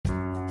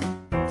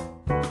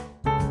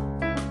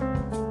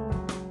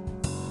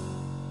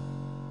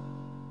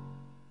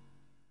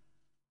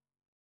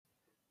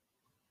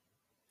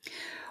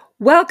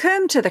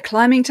Welcome to the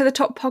Climbing to the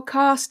Top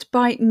podcast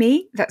by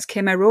me, that's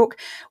Kim O'Rourke,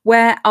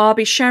 where I'll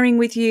be sharing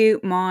with you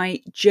my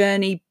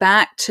journey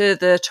back to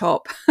the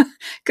top,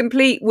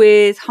 complete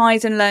with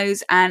highs and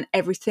lows and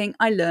everything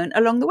I learned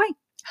along the way.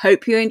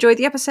 Hope you enjoy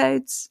the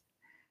episodes.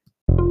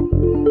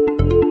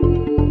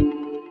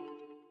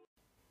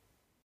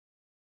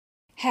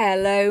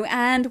 Hello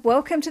and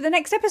welcome to the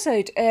next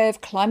episode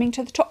of Climbing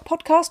to the Top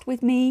podcast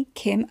with me,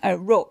 Kim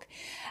O'Rourke.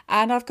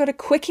 And I've got a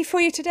quickie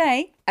for you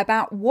today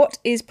about what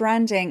is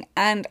branding.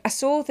 And I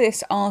saw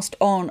this asked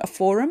on a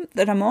forum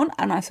that I'm on,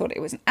 and I thought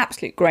it was an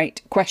absolute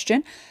great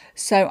question.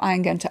 So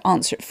I'm going to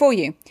answer it for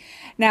you.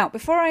 Now,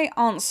 before I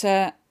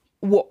answer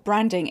what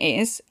branding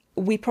is,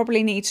 we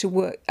probably need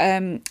to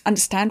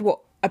understand what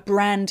a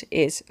brand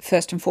is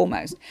first and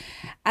foremost.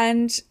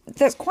 And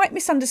that's quite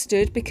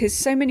misunderstood because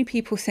so many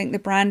people think the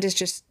brand is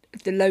just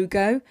the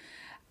logo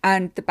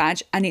and the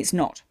badge, and it's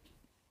not.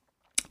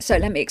 So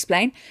let me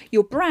explain.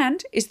 Your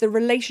brand is the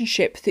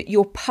relationship that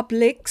your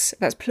publics,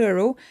 that's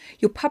plural,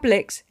 your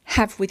publics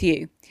have with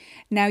you.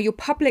 Now, your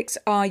publics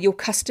are your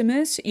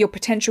customers, your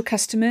potential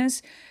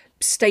customers,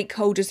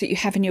 stakeholders that you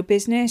have in your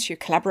business, your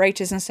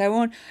collaborators and so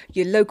on,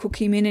 your local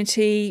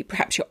community,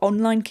 perhaps your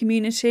online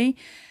community.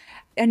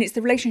 And it's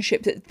the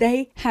relationship that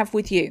they have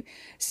with you.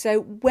 So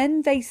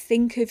when they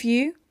think of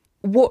you,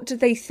 what do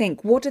they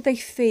think? What do they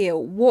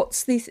feel?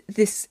 What's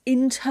this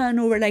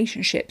internal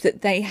relationship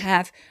that they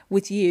have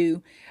with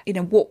you? You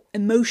know, what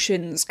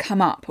emotions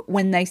come up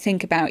when they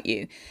think about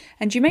you?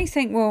 And you may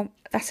think, well,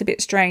 that's a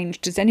bit strange.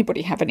 Does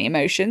anybody have any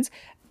emotions?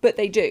 But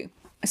they do.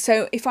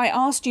 So if I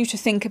asked you to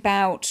think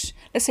about,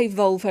 let's say,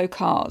 Volvo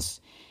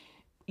cars,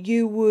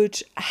 you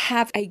would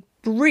have a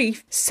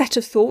brief set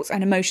of thoughts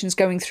and emotions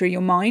going through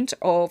your mind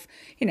of,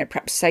 you know,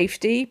 perhaps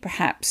safety,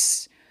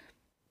 perhaps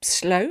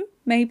slow,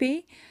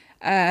 maybe,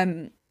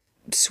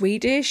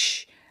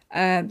 Swedish,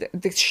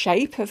 the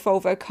shape of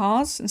Volvo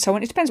cars and so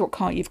on. It depends what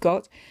car you've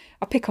got.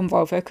 I'll pick on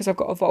Volvo because I've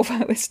got a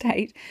Volvo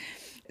estate.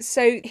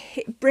 So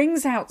it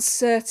brings out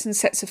certain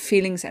sets of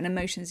feelings and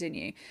emotions in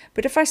you.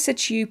 But if I said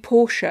to you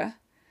Porsche,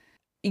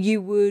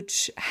 you would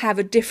have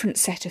a different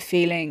set of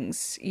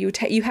feelings. You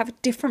have a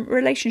different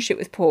relationship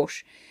with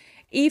Porsche.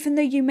 Even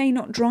though you may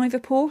not drive a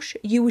Porsche,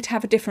 you would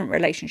have a different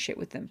relationship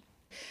with them.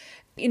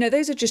 You know,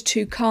 those are just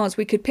two cars.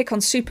 We could pick on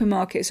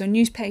supermarkets or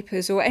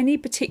newspapers or any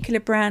particular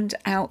brand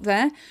out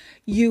there.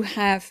 You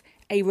have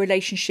a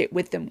relationship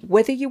with them,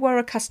 whether you are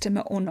a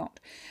customer or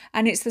not.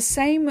 And it's the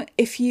same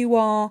if you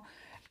are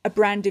a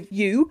brand of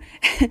you,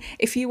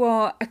 if you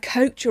are a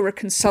coach or a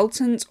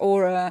consultant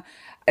or a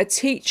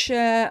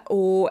teacher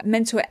or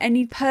mentor,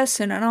 any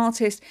person, an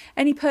artist,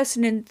 any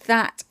person in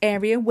that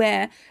area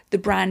where the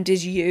brand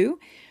is you.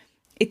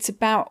 It's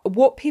about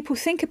what people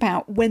think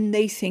about when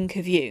they think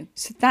of you.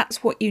 So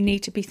that's what you need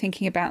to be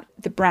thinking about,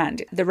 the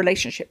brand, the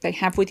relationship they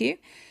have with you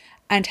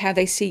and how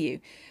they see you.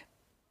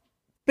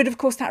 But of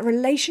course, that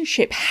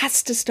relationship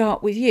has to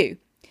start with you.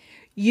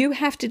 You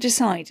have to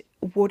decide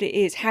what it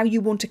is, how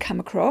you want to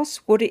come across,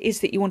 what it is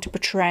that you want to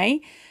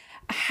portray,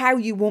 how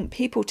you want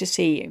people to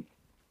see you.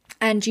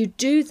 And you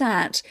do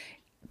that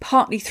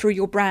partly through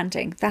your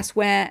branding. That's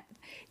where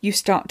you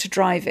start to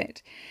drive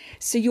it.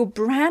 So your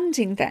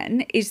branding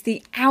then is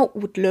the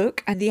outward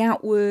look and the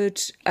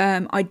outward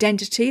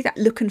identity, that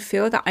look and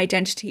feel, that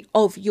identity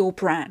of your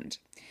brand.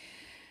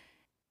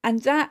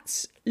 And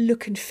that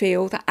look and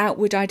feel, that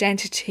outward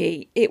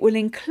identity, it will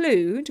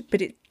include,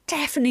 but it's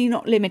definitely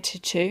not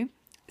limited to,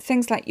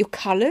 things like your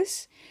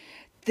colours,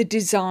 the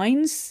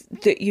designs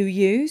that you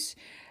use,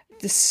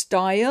 the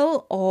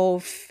style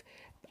of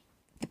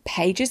the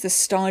pages, the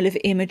style of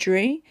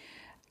imagery,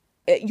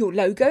 your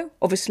logo,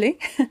 obviously,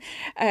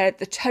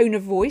 the tone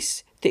of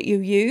voice that you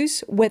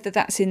use, whether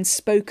that's in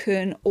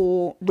spoken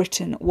or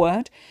written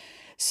word.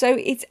 So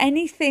it's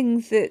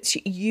anything that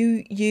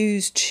you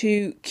use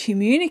to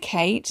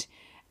communicate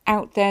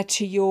out there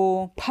to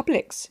your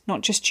publics,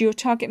 not just to your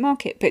target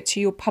market, but to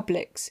your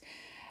publics.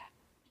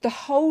 The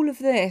whole of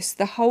this,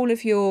 the whole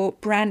of your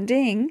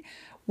branding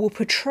will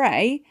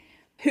portray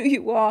who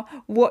you are,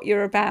 what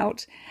you're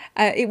about.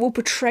 It will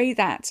portray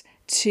that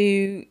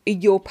to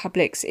your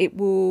publics. It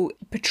will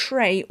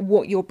portray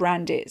what your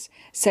brand is.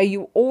 So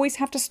you always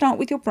have to start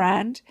with your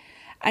brand,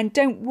 and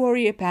don't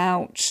worry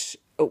about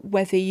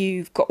whether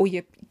you've got all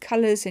your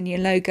colours and your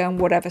logo and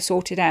whatever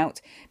sorted out,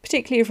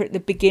 particularly if you're at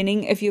the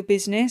beginning of your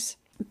business.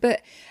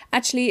 But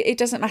actually, it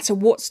doesn't matter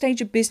what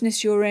stage of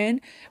business you're in.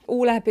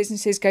 All our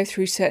businesses go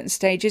through certain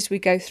stages. We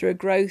go through a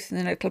growth and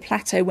then a little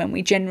plateau when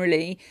we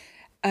generally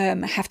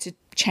have to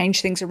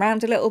change things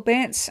around a little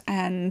bit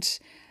and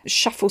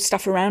shuffle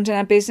stuff around in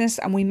our business.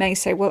 And we may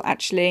say, well,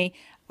 actually,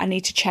 I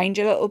need to change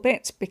a little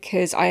bit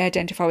because I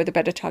identify with a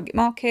better target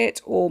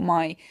market, or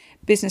my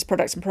business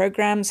products and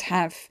programs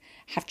have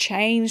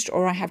changed,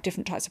 or I have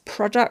different types of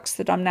products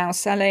that I'm now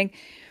selling.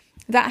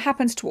 That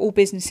happens to all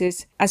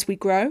businesses as we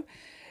grow.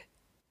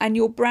 And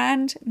your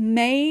brand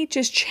may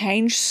just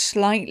change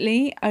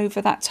slightly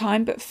over that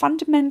time, but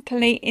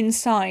fundamentally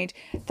inside,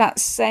 that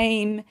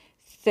same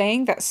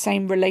thing, that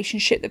same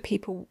relationship that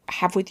people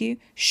have with you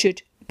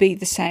should be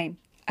the same.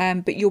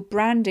 but your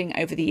branding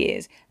over the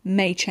years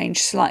may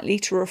change slightly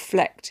to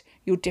reflect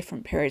your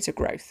different periods of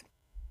growth.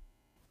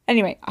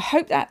 Anyway, I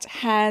hope that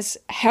has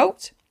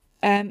helped.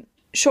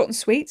 Short and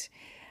sweet,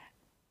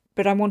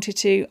 but I wanted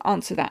to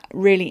answer that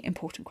really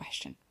important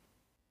question.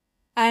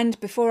 And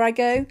before I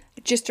go,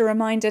 just a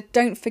reminder,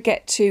 don't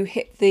forget to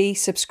hit the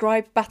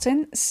subscribe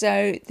button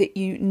so that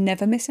you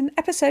never miss an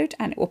episode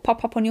and it will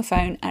pop up on your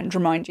phone and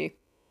remind you.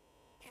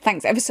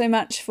 Thanks ever so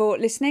much for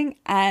listening,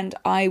 and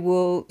I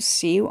will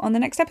see you on the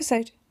next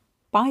episode.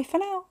 Bye for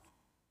now.